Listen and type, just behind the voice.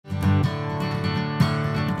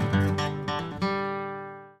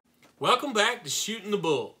Welcome back to Shooting the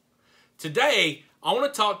Bull. Today, I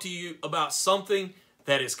want to talk to you about something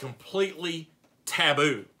that is completely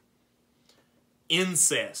taboo.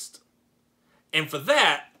 Incest. And for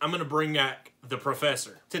that, I'm going to bring back the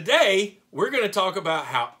professor. Today, we're going to talk about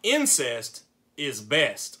how incest is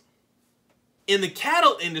best. In the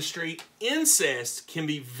cattle industry, incest can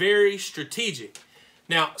be very strategic.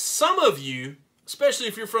 Now, some of you, especially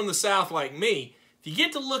if you're from the South like me, if you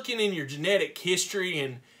get to looking in your genetic history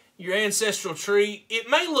and your ancestral tree, it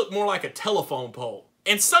may look more like a telephone pole.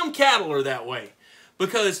 And some cattle are that way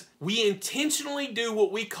because we intentionally do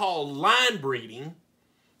what we call line breeding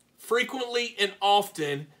frequently and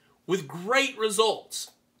often with great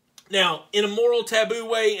results. Now, in a moral taboo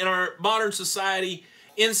way in our modern society,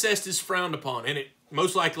 incest is frowned upon, and it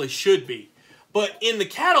most likely should be. But in the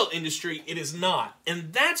cattle industry, it is not.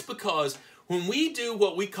 And that's because when we do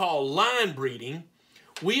what we call line breeding,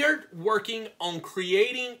 we are working on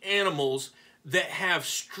creating animals that have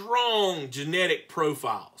strong genetic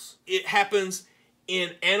profiles. It happens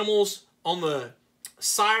in animals on the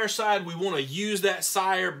sire side. We want to use that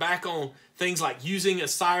sire back on things like using a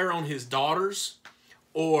sire on his daughters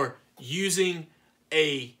or using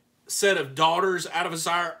a set of daughters out of a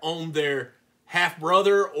sire on their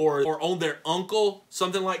half-brother or on their uncle,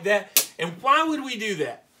 something like that. And why would we do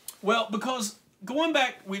that? Well, because going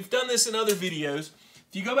back, we've done this in other videos.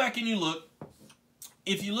 If you go back and you look,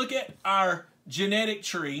 if you look at our genetic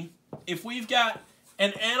tree, if we've got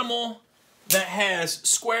an animal that has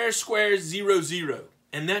square, square, 0, 0,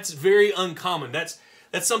 and that's very uncommon. That's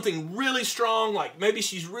something really strong, like maybe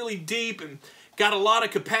she's really deep and got a lot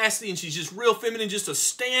of capacity and she's just real feminine, just a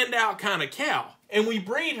standout kind of cow. And we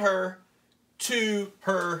breed her to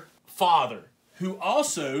her father, who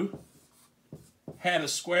also had a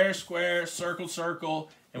square, square, circle,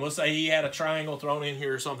 circle, and we'll say he had a triangle thrown in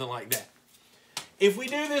here or something like that. If we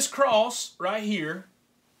do this cross right here,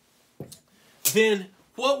 then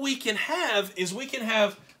what we can have is we can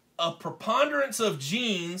have a preponderance of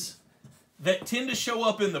genes that tend to show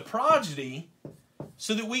up in the progeny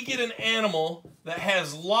so that we get an animal that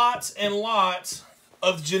has lots and lots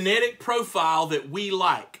of genetic profile that we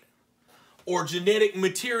like or genetic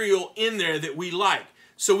material in there that we like.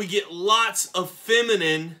 So we get lots of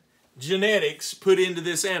feminine genetics put into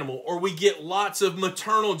this animal, or we get lots of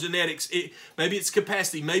maternal genetics. Maybe it's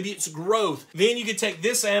capacity, maybe it's growth. Then you could take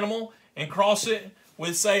this animal and cross it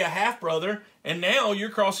with, say, a half-brother, and now you're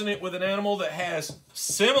crossing it with an animal that has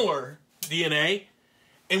similar DNA,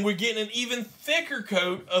 and we're getting an even thicker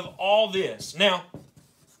coat of all this. Now,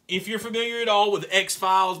 if you're familiar at all with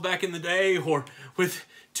X-Files back in the day, or with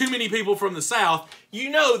too many people from the South, you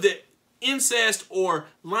know that incest or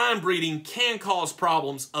line breeding can cause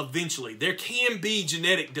problems eventually. There can be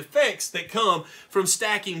genetic defects that come from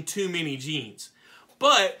stacking too many genes.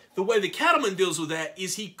 But the way the cattleman deals with that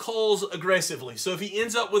is he culls aggressively. So if he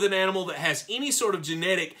ends up with an animal that has any sort of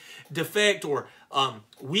genetic defect or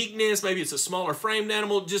weakness, maybe it's a smaller framed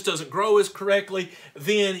animal, just doesn't grow as correctly,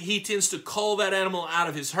 then he tends to cull that animal out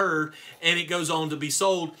of his herd and it goes on to be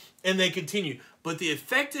sold and they continue. But the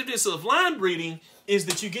effectiveness of line breeding is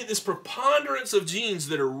that you get this preponderance of genes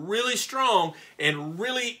that are really strong and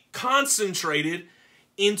really concentrated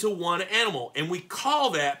into one animal. And we call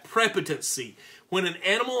that prepotency. When an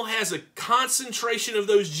animal has a concentration of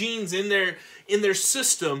those genes in their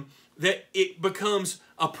system, that it becomes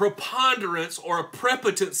a preponderance or a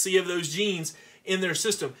prepotency of those genes in their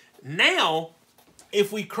system. Now,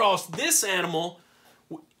 if we cross this animal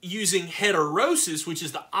using heterosis, which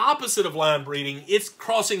is the opposite of line breeding, it's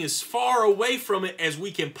crossing as far away from it as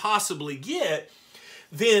we can possibly get,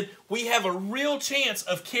 then we have a real chance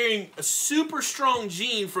of carrying a super strong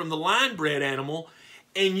gene from the line bred animal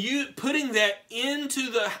and you putting that into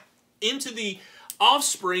the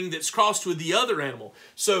offspring that's crossed with the other animal.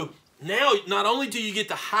 So now not only do you get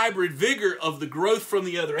the hybrid vigor of the growth from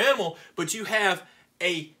the other animal, but you have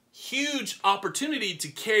a huge opportunity to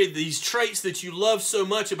carry these traits that you love so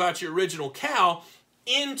much about your original cow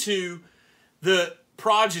into the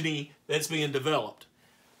progeny that's being developed.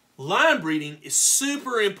 Line breeding is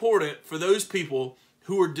super important for those people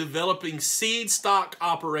who are developing seed stock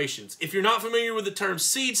operations. If you're not familiar with the term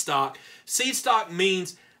seed stock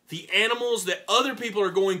means the animals that other people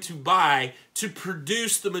are going to buy to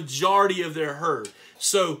produce the majority of their herd.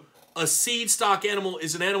 So a seed stock animal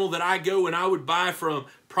is an animal that I go and I would buy from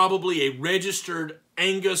probably a registered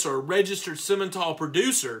Angus or a registered Simmental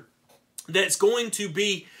producer that's going to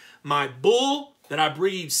be my bull that I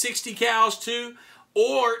breed 60 cows to,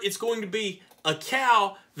 or it's going to be a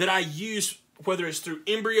cow that I use whether it's through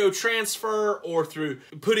embryo transfer or through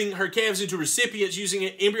putting her calves into recipients using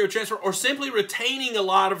an embryo transfer, or simply retaining a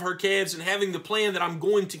lot of her calves and having the plan that I'm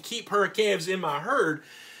going to keep her calves in my herd,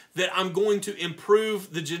 that I'm going to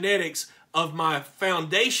improve the genetics of my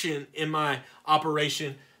foundation in my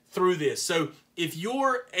operation through this. So if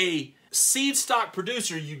you're a seed stock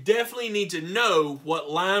producer, you definitely need to know what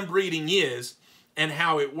line breeding is and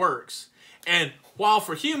how it works. And while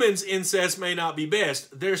for humans, incest may not be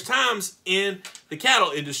best, there's times in the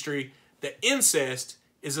cattle industry that incest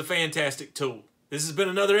is a fantastic tool. This has been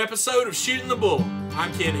another episode of Shooting the Bull.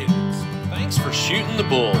 I'm Ken Hendricks. Thanks for shooting the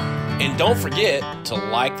bull. And don't forget to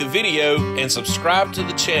like the video and subscribe to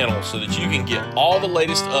the channel so that you can get all the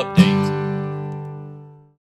latest updates.